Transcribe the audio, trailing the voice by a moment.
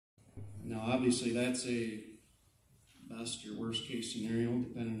Now, obviously, that's a best or worst case scenario,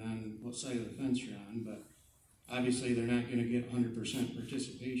 depending on what side of the fence you're on, but obviously they're not going to get 100%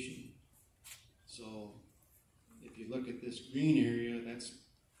 participation. So if you look at this green area, that's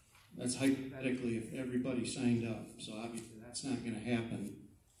hypothetically if everybody signed up. So obviously that's not going to happen.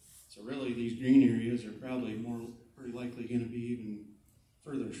 So really these green areas are probably pretty likely going to be even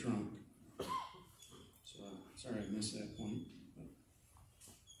further shrunk. So sorry I missed that point.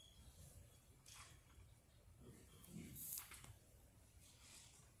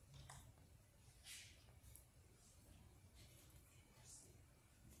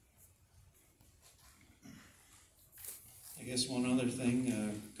 I guess one other thing,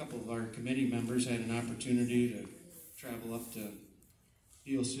 a couple of our committee members had an opportunity to travel up to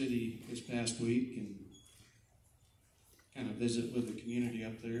Beale City this past week and kind of visit with the community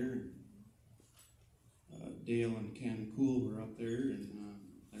up there. Dale and Ken Cool were up there, and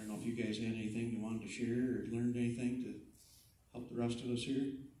I don't know if you guys had anything you wanted to share or learned anything to help the rest of us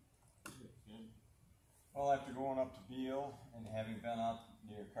here. Well, after going up to Beale and having been up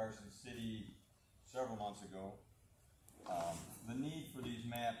near Carson City several months ago, the need for these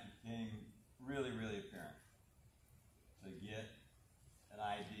maps became really, really apparent to get an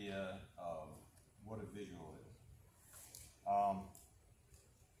idea of what a visual is.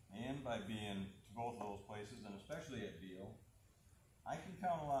 And by being to both of those places, and especially at Beale, I can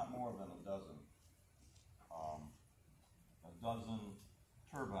count a lot more than a dozen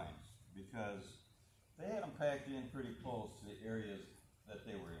turbines, because they had them packed in pretty close to the areas that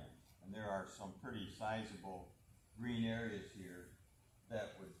they were in. And there are some pretty sizable green areas here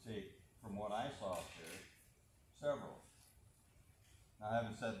that would take, from what I saw up there, several. Now,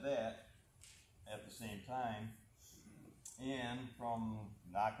 having said that, at the same time, and from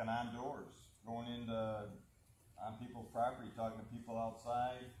knocking on doors, going on people's property, talking to people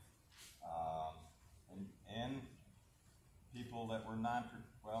outside, and people that were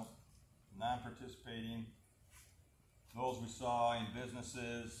non-participating, those we saw in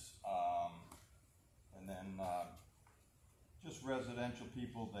businesses, and then just residential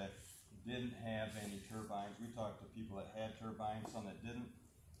people that didn't have any turbines. We talked to people that had turbines, some that didn't,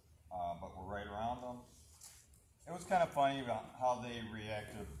 but were right around them. It was kind of funny about how they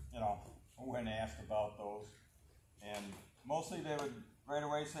reacted, when asked about those. And mostly they would right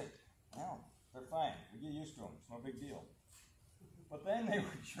away say, no, they're fine. We get used to them. It's no big deal. But then they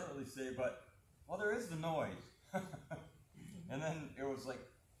would shortly say, well, there is the noise. And then it was like,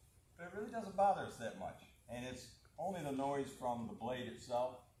 but it really doesn't bother us that much. And it's only the noise from the blade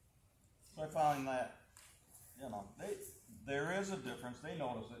itself. So I found that, there is a difference. They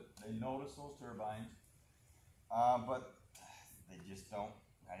notice it. They notice those turbines. But they just don't.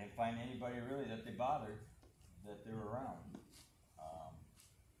 I didn't find anybody really that they bothered that they were around.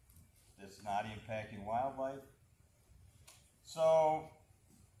 It's not impacting wildlife. So,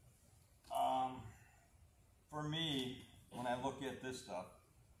 for me, when I look at this stuff,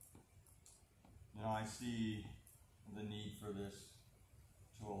 I see the need for this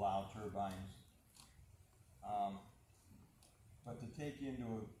to allow turbines. But to take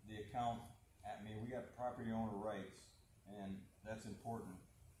into the account, we got property owner rights, and that's important.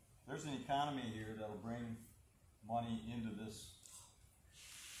 There's an economy here that'll bring money into this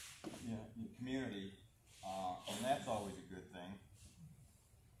community, and that's always a good thing.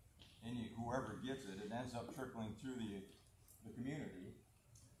 And whoever gets it, it ends up trickling through the community.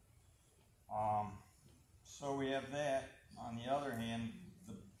 So we have that. On the other hand,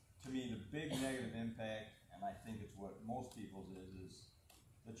 to me, the big negative impact, and I think it's what most people's is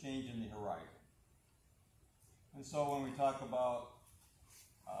the change in the horizon. And so when we talk about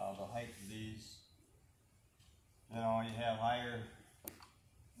the height of these, you have higher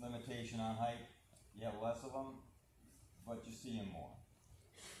limitation on height, you have less of them, but you see them more.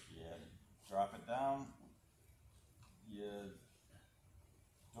 You drop it down, you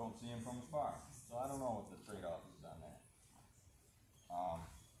don't see them from afar. So I don't know what the trade-off is on that.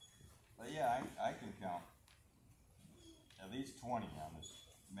 But yeah, I can count at least 20 on this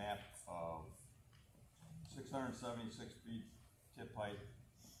map of 676 feet tip height.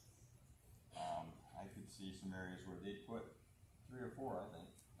 I could see some areas where they put 3 or 4, I think,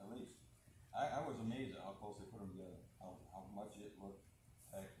 at least. I was amazed at how close they put them together, how much it looked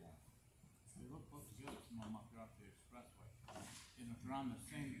back then. They look close together, some of them up there off the expressway. And if they're on the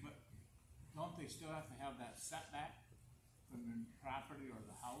same, but don't they still have to have that setback from the property or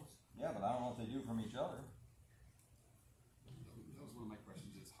the house? Yeah, but I don't know if they do from each other. That was one of my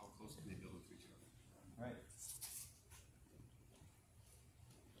questions, is how close can they build them to each other? Right.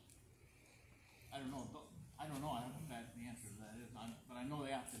 I don't know. I haven't had the answer to that, but I know they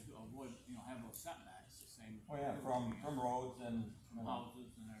have to avoid, have those setbacks, the same. Oh yeah, from roads and, From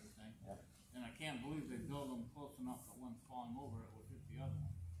houses and everything. Yeah. And I can't believe they build them close enough that one's falling over, it would hit the other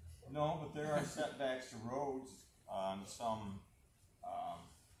one. No, but there are setbacks to roads on some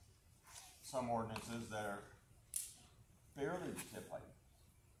ordinances that are barely the tip height.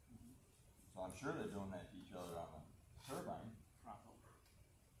 So I'm sure they're doing that to each other on the turbine. Probably.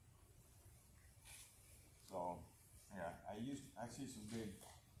 So, yeah, I see some big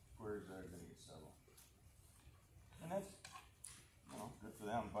squares that are gonna get settled. And that's, good for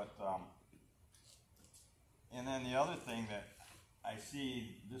them, but, and then the other thing that I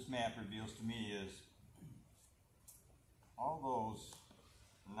see this map reveals to me is all those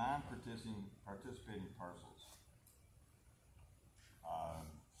non-participating parcels,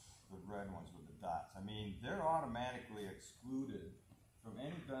 the red ones with the dots. I mean, they're automatically excluded from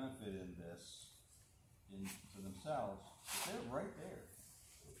any benefit in this, to themselves. They're right there.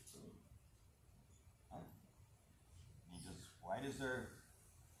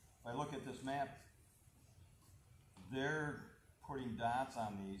 If I look at this map, they're putting dots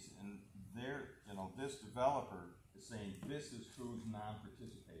on these, and this developer is saying this is who's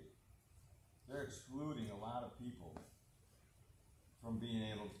non-participating. They're excluding a lot of people from being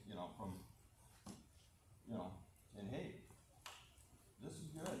able, and hey, this is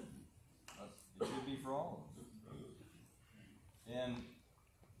good. It should be for all of them. And,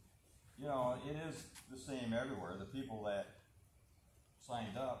 it is the same everywhere. The people that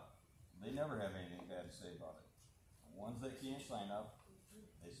signed up, they never have anything bad to say about it. The ones that can't sign up,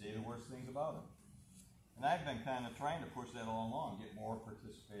 they say the worst things about it. And I've been kind of trying to push that all along, get more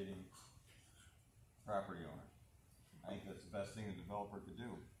participating property owners. I think that's the best thing a developer could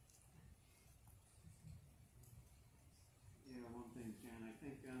do. Yeah, one thing, Ken, I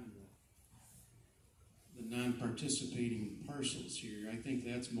think on the non-participating parcels here, I think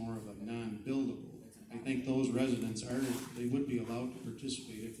that's more of a non-buildable. I think those residents they would be allowed to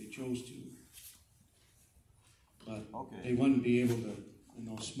participate if they chose to. But they wouldn't be able to, in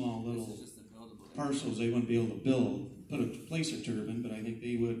those small little parcels, they wouldn't be able to place a turbine, but I think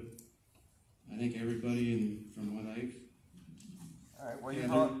they would, everybody from what I've... All right, well,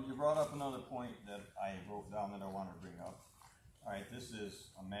 you brought up another point that I wrote down that I wanted to bring up. All right, this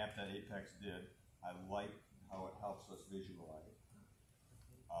is a map that Apex did. I like how it helps us visualize it.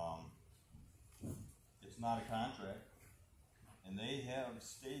 It's not a contract, and they have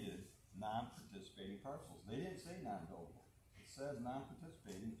stated non-participating parcels. They didn't say non-buildable. It says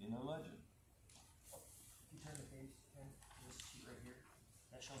non-participating in their legend. If you turn the page, Ken, this sheet right here,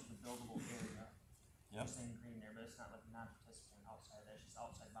 that shows the buildable area. Yep. It's in green there, but it's not like non-participant outside. That's just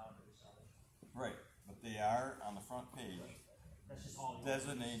outside boundaries of it. Right, but they are on the front page That's just all.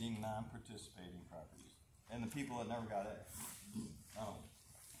 designating non-participating properties, and the people that never got it. No.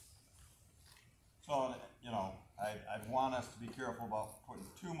 So, I want us to be careful about putting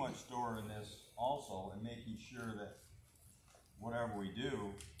too much store in this also, and making sure that whatever we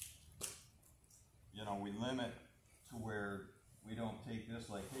do, we limit to where we don't take this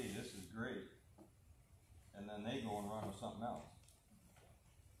like, hey, this is great, and then they go and run with something else.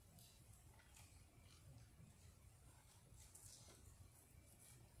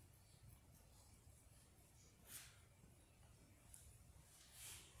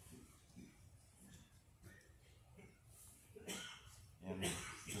 And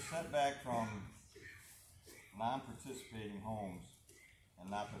the setback from non-participating homes and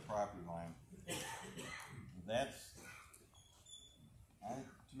not the property line,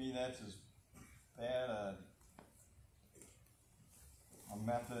 to me, that's as bad a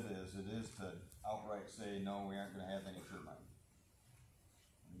method as it is to outright say, no, we aren't going to have any turbines.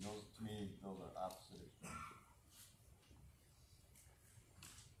 To me, those are opposite extremes.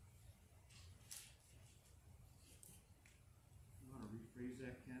 You want to rephrase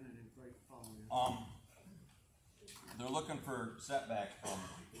that, Ken? I didn't quite follow you. They're looking for setbacks from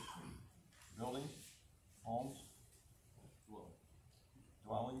buildings, homes,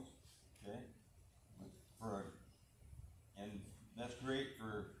 dwellings, okay? And that's great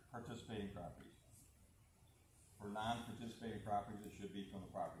for participating properties. For non-participating properties, it should be from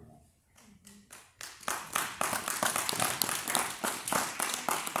the property line.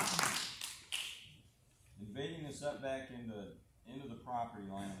 Invading the setback into the property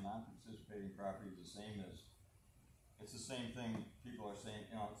line of non-participating property is it's the same thing people are saying,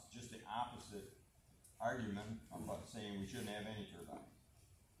 it's just the opposite argument about saying we shouldn't have any turbines.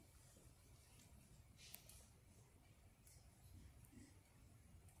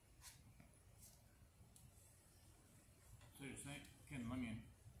 So you're saying, Ken, let me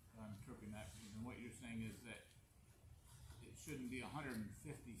interpret that, and what you're saying is that it shouldn't be 150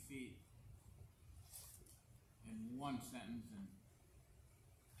 feet in one sentence and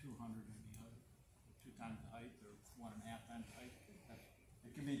 200 in the other, 2 times the height or 1.5 times the height.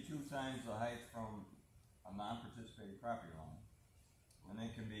 It can be 2 times the height from a non-participating property line. And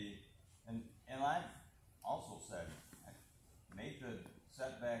it can be, and I've also said, make the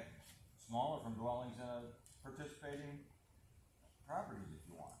setback smaller from dwellings in a participating properties if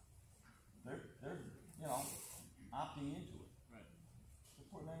you want. They're you know, opting into it. Right.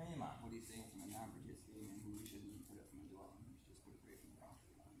 They're putting their name on it. What he's saying from a non-participating, and we shouldn't even put it from a dwelling, we should just put it right from the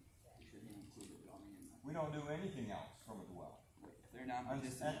property line. We shouldn't even include the dwelling in that. We don't do anything else from a dwelling. If they're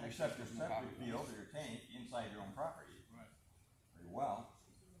non-participating, Except your from the septic property field line. or your tank inside your own property. Right. Or your well.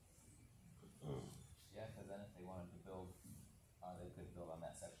 Yeah, because then if they wanted to build, they could build on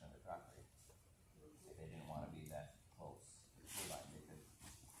that section of the property. If they didn't want to be that close to the line, they could,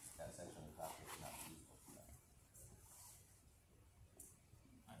 that section of the property is not useful for them.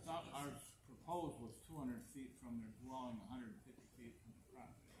 I thought ours proposed was 200 feet from their dwelling, 150 feet from the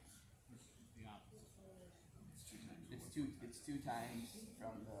property. This is the opposite. It's two times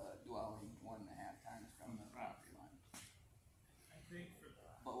from the dwelling, 1.5 times from the property line. I think for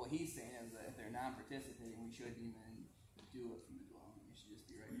But what he's saying is that if they're non-participating, we shouldn't even do it from the dwelling, it should just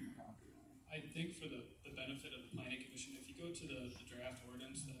be right from the property line. I think for the benefit of the planning commission, if you go to the draft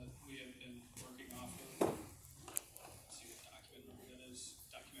ordinance that we have been working off of, let's see what document number that is,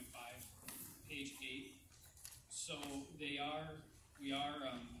 document 5, page 8. So we are,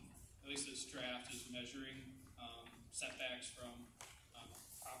 at least this draft is measuring setbacks from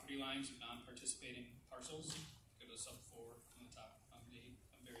property lines of non-participating parcels. Go to sub 4 on the top, on the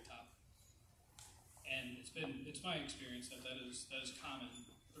very top. And it's my experience that is common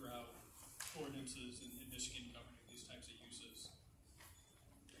throughout ordinances in Michigan governing these types of uses.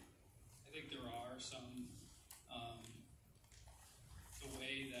 I think there are some, the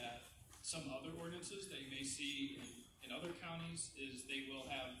way that some other ordinances that you may see in other counties is they will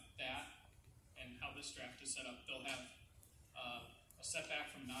have that, and how this draft is set up, they'll have a setback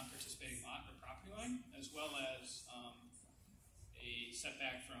from non-participating lot or property line, as well as a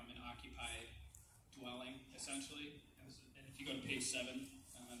setback from an occupied dwelling, essentially. And if you go to page 7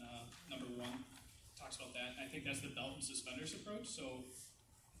 on number 1, it talks about that. And I think that's the belt and suspenders approach. So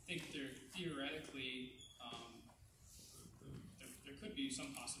I think theoretically there could be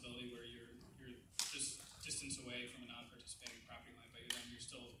some possibility where you're just distance away from a non-participating property line, but then you're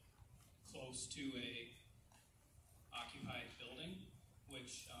still close to a occupied building,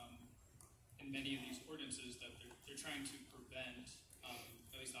 which in many of these ordinances that they're trying to prevent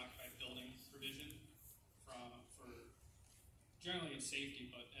at least occupied building provision for generally it's safety,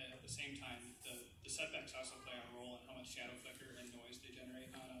 but at the same time the setbacks also play a role in how much shadow flicker and noise they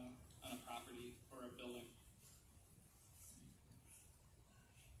generate on a property or a building.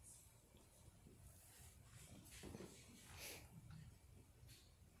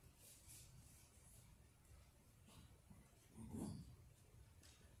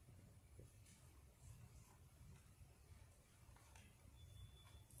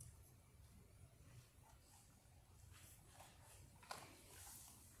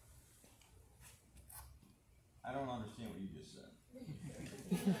 I don't understand what you just said.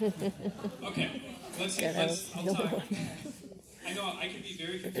 Okay, I'll talk. I know I can be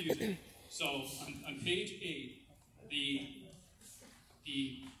very confusing. So on page 8, the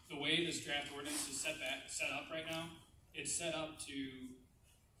way this draft ordinance is set up right now, it's set up to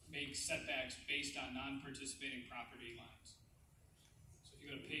make setbacks based on non-participating property lines. So if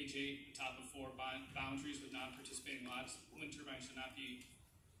you go to page 8, the top of 4, boundaries with non-participating lots, wind turbines should not be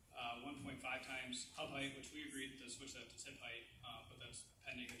 1.5 times hub height, which we agreed to switch that to tip height, but that's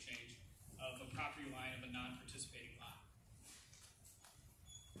pending a change, of a property line of a non-participating lot.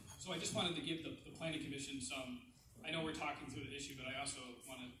 So I just wanted to give the planning commission some, I know we're talking through the issue, but I also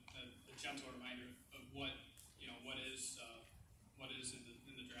wanted a gentle reminder of what is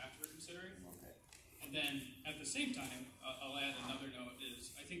in the draft we're considering. Okay. And then at the same time, I'll add another note is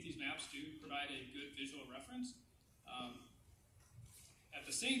I think these maps do provide a good visual reference. At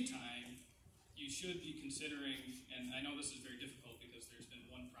the same time, you should be considering, and I know this is very difficult because there's been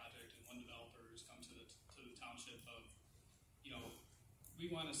one project and one developer who's come to the township of, we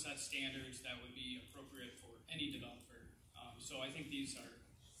want to set standards that would be appropriate for any developer. So I think these are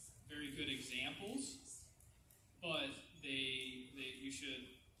very good examples, but you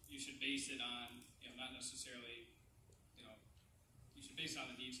should base it on, not necessarily, you should base it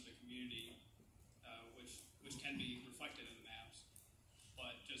on the needs of the community, which can be reflected in the maps.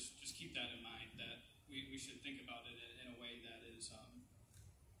 But just keep that in mind, that we should think about it in a way that is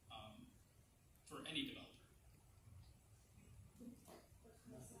for any developer.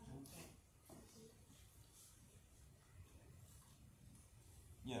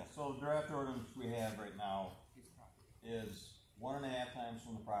 Yeah, so the draft ordinance we have right now is 1.5 times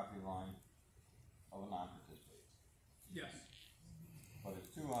from the property line of a non-participating. Yes. But it's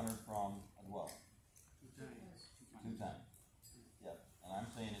 200 from a dwelling. 2 times. Yep, and I'm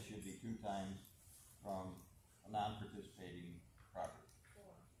saying it should be 2 times from a non-participating property.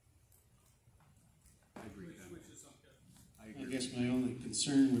 I agree, Ken. Which is okay. I guess my only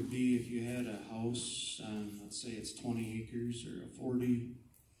concern would be if you had a house on, let's say it's 20 acres or a 40,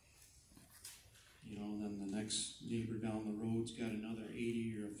 you know, then the next neighbor down the road's got another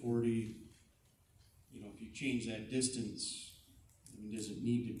 80 or a 40. You know, if you change that distance, I mean, does it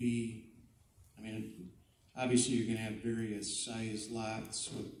need to be, I mean, obviously you're going to have various size lots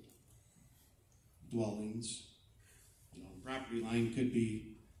with dwellings. You know, property line could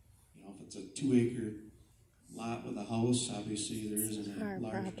be, you know, if it's a 2-acre lot with a house, obviously there isn't a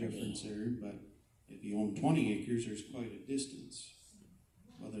large difference there, but if you own 20 acres, there's quite a distance.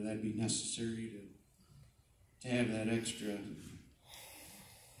 Whether that'd be necessary to have that extra, you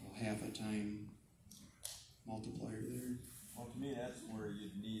know, half a time multiplier there. Well, to me, that's where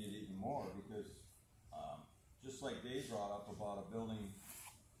you'd need it even more, because just like Dave brought up about a building,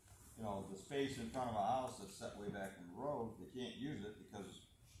 you know, the space in front of a house that's set way back from the road, they can't use it because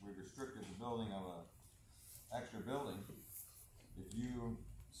we've restricted the building of a extra building. If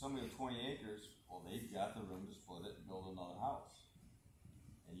somebody with 20 acres, well, they've got the room to split it and build another house.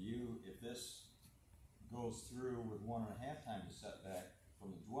 And if this goes through with 1.5 times the setback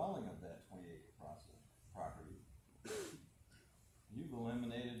from the dwelling of that 20-acre property, you've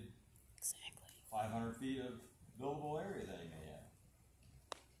eliminated 500 feet of buildable area that he may have.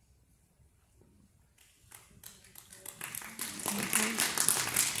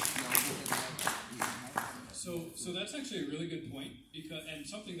 So that's actually a really good point, and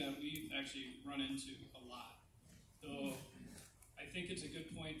something that we've actually run into a lot. Though I think it's a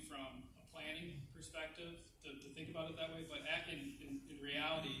good point from a planning perspective to think about it that way, but in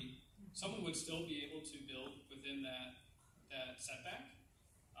reality, someone would still be able to build within that setback,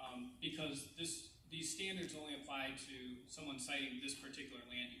 because these standards only apply to someone citing this particular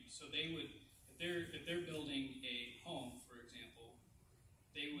land use. So they would, if they're building a home, for example,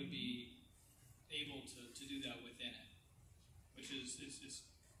 they would be able to do that within it, which is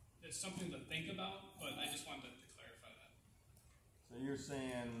it's something to think about. But I just wanted to clarify that. So you're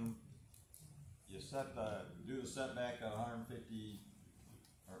saying you do the setback at 150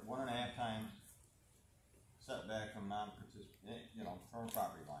 or 1.5 times setback from non-participating, you know, from a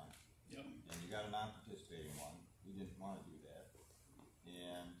property line. Yep. And you got a non-participating one. You didn't want to do that.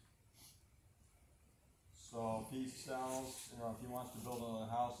 And so if he sells, you know, if he wants to build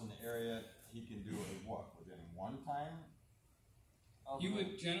another house in the area, he can do it what? Within 1 time? You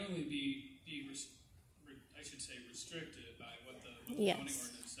would generally be I should say restricted by what the Yes. zoning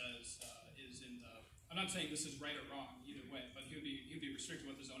ordinance says is in the. I'm not saying this is right or wrong either way, but he'd be restricted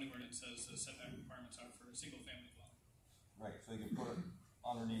what the zoning ordinance says the setback requirements are for a single family dwelling. Right, so you can put it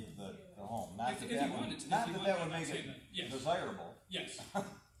underneath the home. Not If that you that wanted to, not if you that that would wanted, I'm make not it saying that. Yes. desirable. Yes.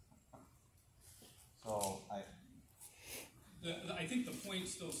 So I think the point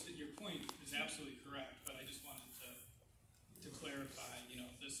your point is absolutely correct, but I just wanted to clarify, you know,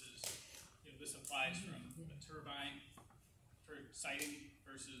 this applies from a turbine for siting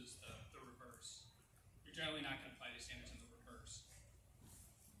versus the reverse. You're generally not going to apply these standards in the reverse.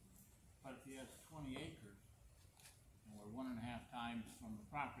 But if he has 20 acres, and we're 1.5 times from the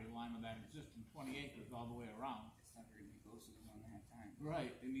property line of that existing 20 acres all the way around. It's never gonna be closer than 1.5 times.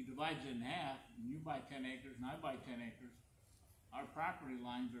 Right, and he divides it in half, and you buy 10 acres, and I buy 10 acres. Our property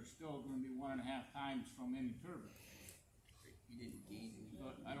lines are still gonna be 1.5 times from any turbine. You didn't gain any.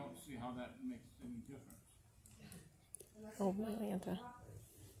 But I don't see how that makes any difference. Oh, Atlanta.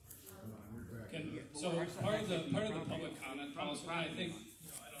 So part of the public comment policy, I think,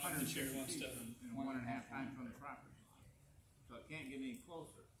 I don't know if the chair wants to. And 1.5 times from the property. So it can't get any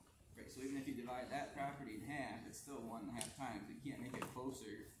closer. Right, so even if you divide that property in half, it's still 1.5 times. You can't make it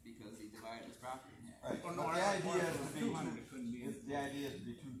closer because he divided his property in half. right. Oh, no, But the idea is to be 200, it couldn't be. the idea is to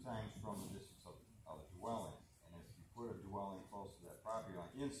be 2 times from the distance of a dwelling. And if you put a dwelling close to that property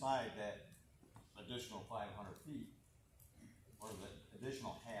line, inside that additional 500 feet, or the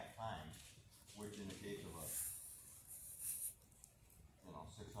additional half time, which in the case of a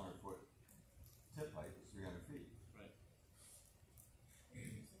 600-foot tip height is 300 feet. Right.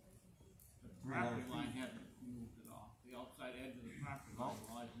 The property line hasn't moved at all. The outside edge of the property line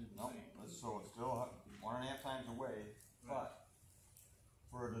lies in the No, same. so it's still 1.5 times away, but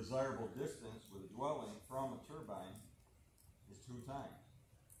for a desirable distance with a dwelling from a turbine is 2 times.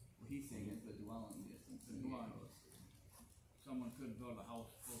 What he's saying is the dwelling distance. The dwelling. So someone could build a house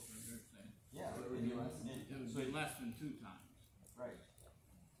closer to their thing. Yeah, It and would so be less than 2 times. right,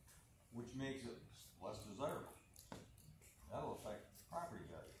 which makes it less desirable. That'll affect property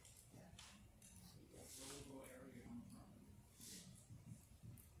value.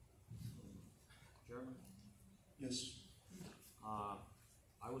 Chairman, Yes, I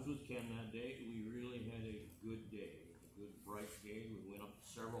was with Ken that day. We really had a good day. It was a good, bright day. We went up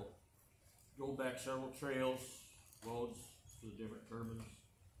drove back several trails, roads to the different turbines,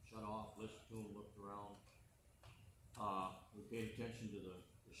 shut off, listened to them, looked around. We paid attention to the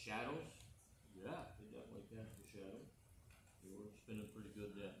shadows. Yeah, they definitely cast a shadow. We were spinning pretty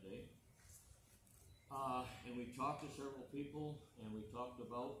good that day. And we talked to several people, and we talked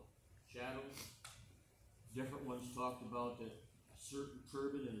about shadows. Different ones talked about that a certain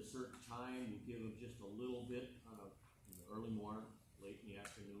turbine at a certain time would give them just a little bit in the early morning, late in the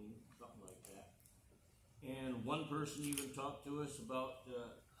afternoon, something like that. And one person even talked to us about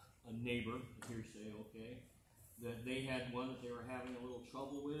a neighbor, a hearsay, okay, that they had one that they were having a little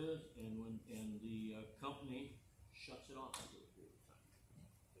trouble with, and the company shuts it off for a period of time.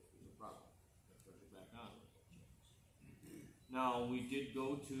 If there's a problem, it turns it back on. Now, we did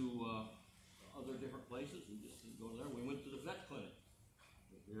go to other different places. We just didn't go there. We went to the vet clinic.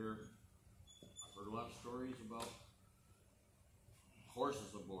 I've heard a lot of stories about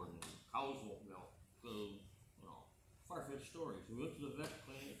horses aboard and cows won't milk. So, far-fetched stories. We went to the vet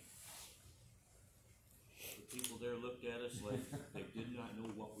clinic. The people there looked at us like they did not know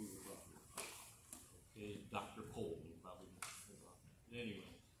what we were talking about. Okay, Dr. Coleman probably.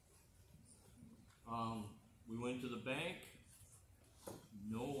 Anyway, we went to the bank.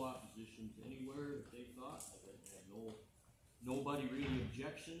 No oppositions anywhere that they thought. I had nobody really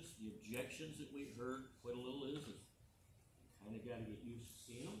objections. The objections that we heard quite a little is you kind of got to get used to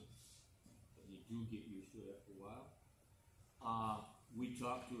seeing them, but you do get used to it after a while. We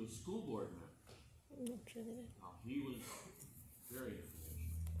talked to a school board member. He was very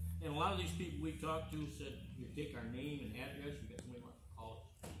informational. And a lot of these people we talked to said, you take our name and address, you got somebody wants to call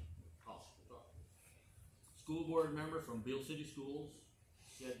us. We'll talk. School board member from Beale City Schools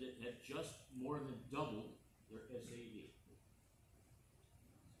said that had just more than doubled their SAD.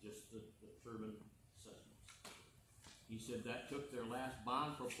 Just the turbine assessments. He said that took their last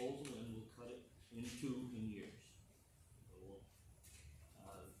bond proposal and will cut it in 2 years. So,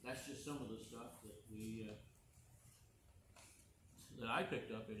 that's just some of the stuff that that I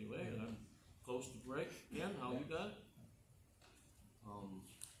picked up anyway, and I'm close to break. Ken, how you got it?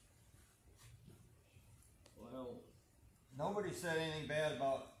 Well, Nobody said anything bad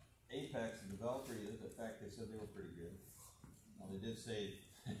about Apex, the developer, either. In fact, they said they were pretty good. Now, they did say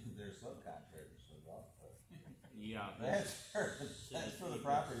their subcontractors was off, but yeah, that's for the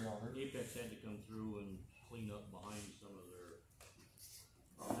property owner. Apex had to come through and clean up behind some of their.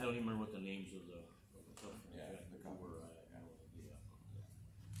 I don't even remember what the names of the companies Yeah, that the companies. were. I have no idea.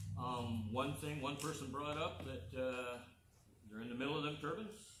 One person brought up that they're in the middle of them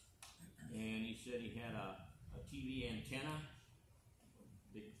turbines, and he said he had a TV antenna, a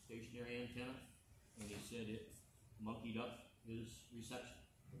big stationary antenna, and he said it monkeyed up his reception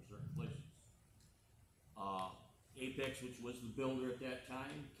in certain places. Apex, which was the builder at that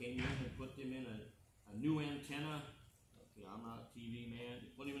time, came in and put them in a new antenna. Okay, I'm not a TV man. They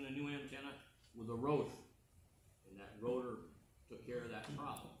put him in a new antenna with a rotor, and that rotor took care of that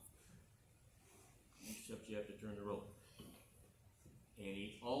problem. Except you have to turn the rotor. And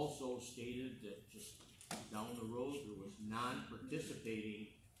he also stated that just down the road there was non-participating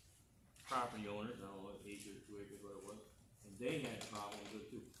property owners, I don't know, 1 acre, 2 acres, what it was, and they had problems with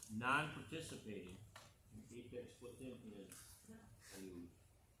it too. Non-participating, and Apex put them in a new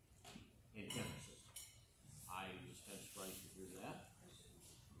antenna system. I was kind of surprised to hear that.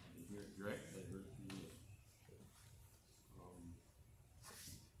 I didn't hear it direct, I heard it through the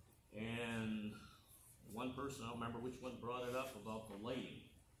and one person, I don't remember which one, brought it up about the lighting.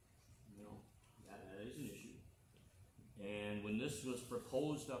 That is an issue. And when this was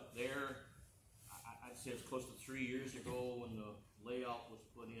proposed up there, I'd say it's close to 3 years ago when the layout was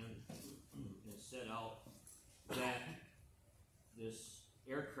put in and set out, that this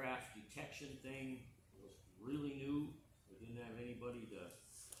aircraft detection thing was really new. They didn't have anybody to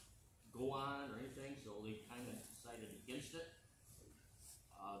go on or anything, so they kind of decided against it.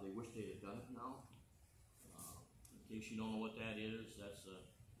 They wish they had done it now. In case you don't know what that is, that's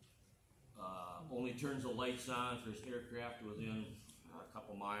only turns the lights on if there's aircraft within a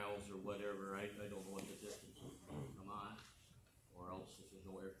couple miles or whatever. I don't know what the distance is come on, or else if there's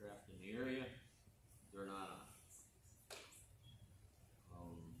no aircraft in the area, they're not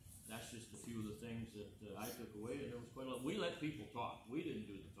on. That's just just a few of the things that I took away, and there was quite a lot. We let people talk. We didn't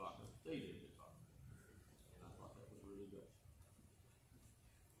do the talking. They did the talking. And I thought that was really good.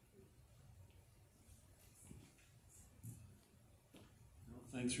 Well,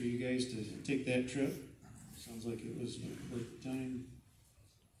 thanks for you guys to take that trip. Sounds like it was worth the time.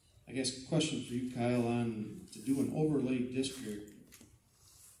 I guess question for you, Kyle, on to do an overlay district.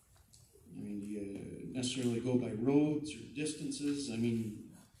 I mean, do you necessarily go by roads or distances? I mean,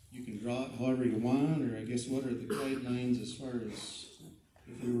 you can draw it however you want, or I guess what are the guidelines as far as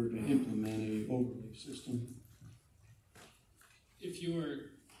if we were to implement a overlay system? If you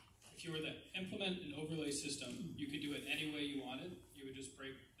were to implement an overlay system, you could do it any way you wanted. You would just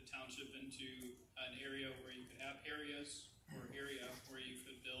break the township into an area where you could have areas or area where you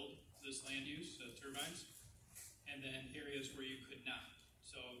could build this land use, turbines, and then areas where you could not.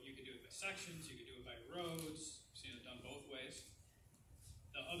 So you could do it by sections, you could do it by roads, seen it done both ways.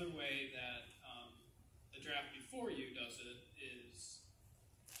 The other way that the draft before you does it is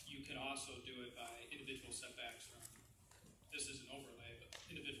you can also do it by individual setbacks from, this is an overlay, but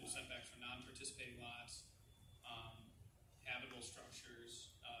individual setbacks from non-participating lots, habitable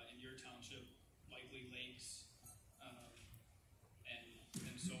structures in your township, likely lakes,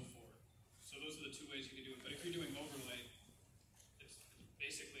 and so forth. So those are the two ways you can do it. But if you're doing overlay, it's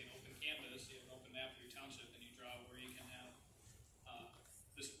basically an open canvas. You have an open map of your township, and you draw where you can have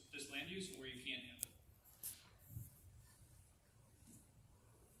this land use and where you can't have it.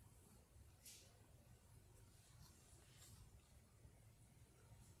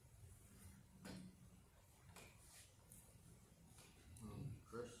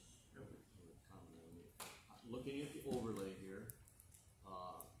 Chris? Looking at the overlay here,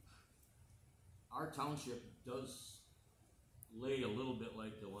 our township does lay a little bit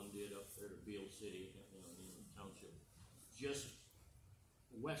like the one did up there to Beale City, the township. Just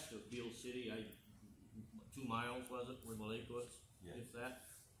west of Beale City, 2 miles was it, where the lake was? Yeah. If that.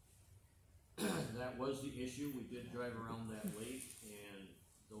 That was the issue. We did drive around that lake, and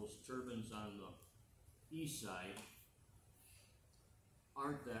those turbines on the east side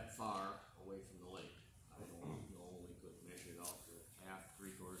aren't that far away from the lake. I don't know, we could measure it out to half,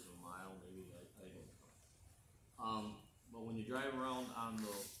 3/4 of a mile, maybe, I don't know. But when you drive around on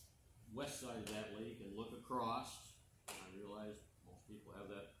the west side of that lake and look across, I realize most people have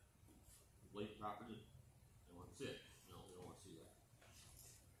that lake property, they want to see it, they don't want to see that.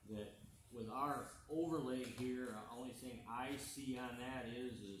 That with our overlay here, the only thing I see on that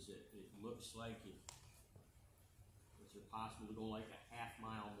is it looks like is it possible to go like a half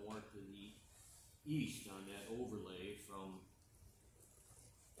mile more to the east on that overlay from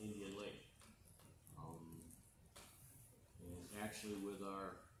Indian Lake. And actually with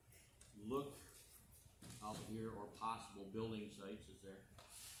our look out here or possible building sites is there,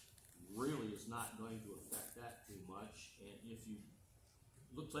 really is not going to affect that too much. And if you,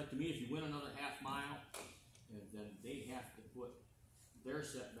 looks like to me, if you went another half mile, and then they have to put their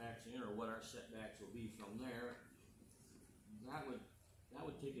setbacks in, or what our setbacks will be from there, that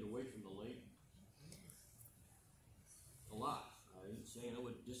would take it away from the lake a lot. I ain't saying it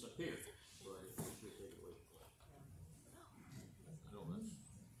would disappear, but it should take it away from the lake. I don't know,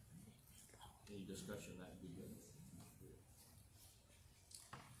 any discussion that would be good.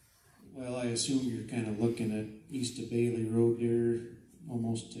 Well, I assume you're kind of looking at east of Bailey Road there,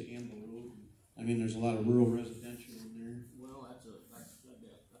 almost to Amble Road. I mean, there's a lot of rural residential in there. Well, that's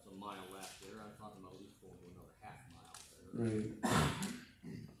a mile left there. I'm talking about at least going to another half mile there. Right.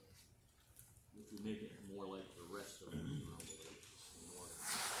 Which would make it more like the rest of it around the lake, north.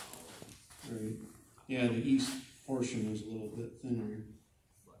 Right. Yeah, the east portion is a little bit thinner.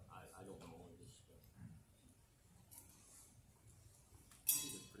 But I don't know. I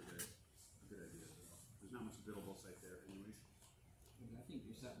think it's pretty good. A good idea. There's not much available site there anyways. I think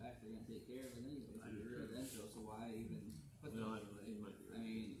your setbacks are gonna take care of it anyway, if you're residential, so why even put them? I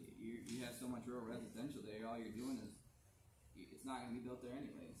mean, you have so much rural residential there, all you're doing is, it's not gonna be built there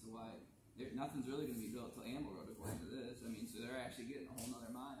anyway, so why, nothing's really gonna be built till Amble Road according to this, I mean, so they're actually getting a whole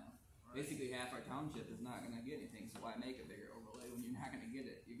nother mile. Basically half our township is not gonna get anything, so why make a bigger overlay when you're not gonna get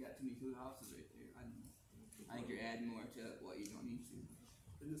it? You got too many food houses right there, I don't know. I think you're adding more to what you don't need to.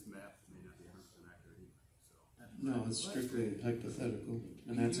 And this map may not be 100% accurate either, so. No, it's strictly hypothetical,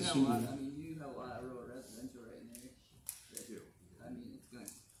 and You that's have a lot, assuming. I mean, you have a lot of rural residential right in there. They do. I mean, it's gonna,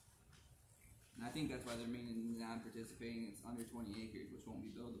 and I think that's why they're meaning non-participating, it's under 20 acres, which won't be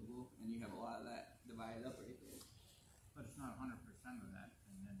buildable, and you have a lot of that divided up right there. But it's not 100% of that,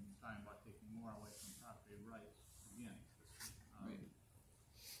 and then you're talking about taking more away from property rights again. Right.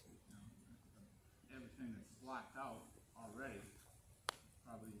 You know, everything that's blocked out already,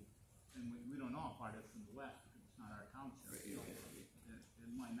 probably in part is from the west, because it's not our township. It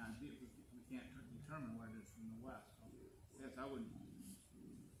might not be, we can't determine what it is from the west, so, yes, I would,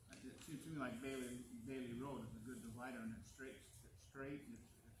 it seems to me like Bailey Road is a good divider, and it's straight,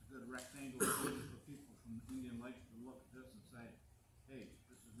 it's a good rectangle for people from the Indian Lakes to look at this and say, hey,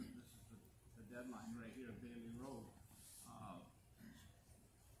 this is the deadline right here, Bailey Road.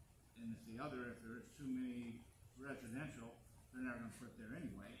 And if there is too many residential, they're never gonna put it there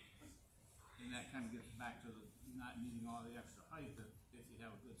anyway. And that kind of gets back to the not needing all the extra height if you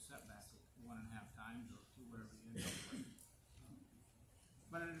have a good setback of 1.5 times or whatever you end up with.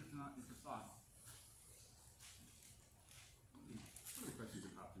 But it's a thought. One of the questions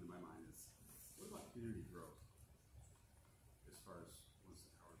that popped into my mind is, what about community growth? As far as once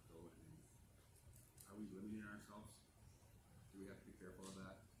the tower's built, I mean, are we limiting ourselves? Do we have to be careful of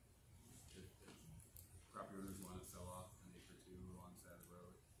that? If property owners want to sell off an acre or two alongside the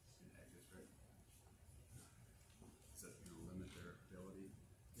road in ag district, does that, limit their ability?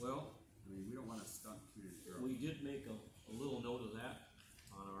 Well, I mean, we don't want to stunt community growth. we did make a little note of that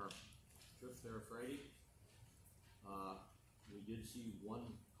on our trip there Friday. We did see one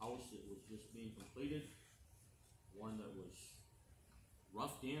house that was just being completed, one that was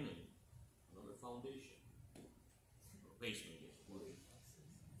roughed in, and another foundation, or basement, I guess it was,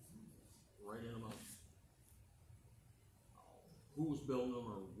 right in a mountain. Who was building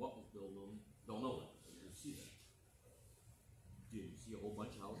them or what was building them, don't know that. I didn't see that. Did you see a whole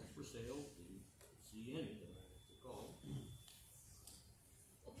bunch of houses for sale? Didn't see any that I recall.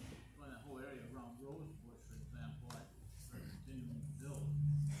 Well, that whole area around Rosebush, for example, they're continuing to build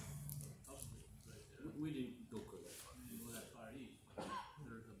houses right there. We didn't go quite that far. We didn't go that far east, but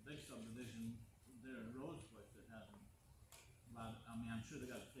there's a big subdivision there in Rosebush that hasn't, I'm sure they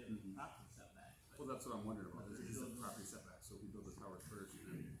got to pay the property setback. Well, that's what I'm wondering about, is the property setback, so if we build the tower first, and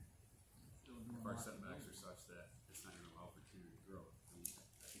then if our setbacks are such that it's not gonna allow for community growth, then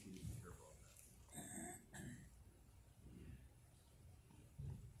I think we need to be careful of that.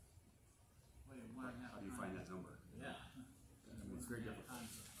 Well, you want to have How do you find that number? Yeah. I mean, it's very difficult. That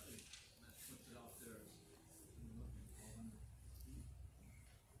puts it out there. You're looking at 400 feet.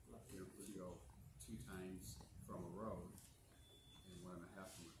 If you go 2 times from a road and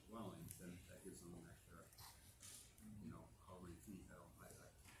 1.5 from a dwelling, then that gives them an extra, how many feet, I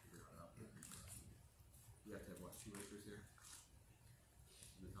can't figure it out. We have to have, what, 2 acres here?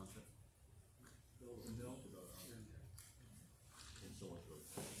 In the township? And build. And so on.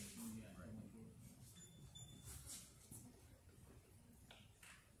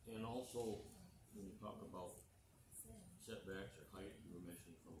 And also, when you talk about setbacks or height, you were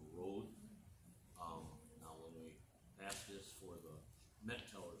mentioning from a road. Now when we passed this for the Met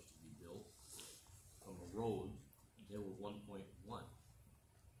towers to be built, from a road, they were 1.2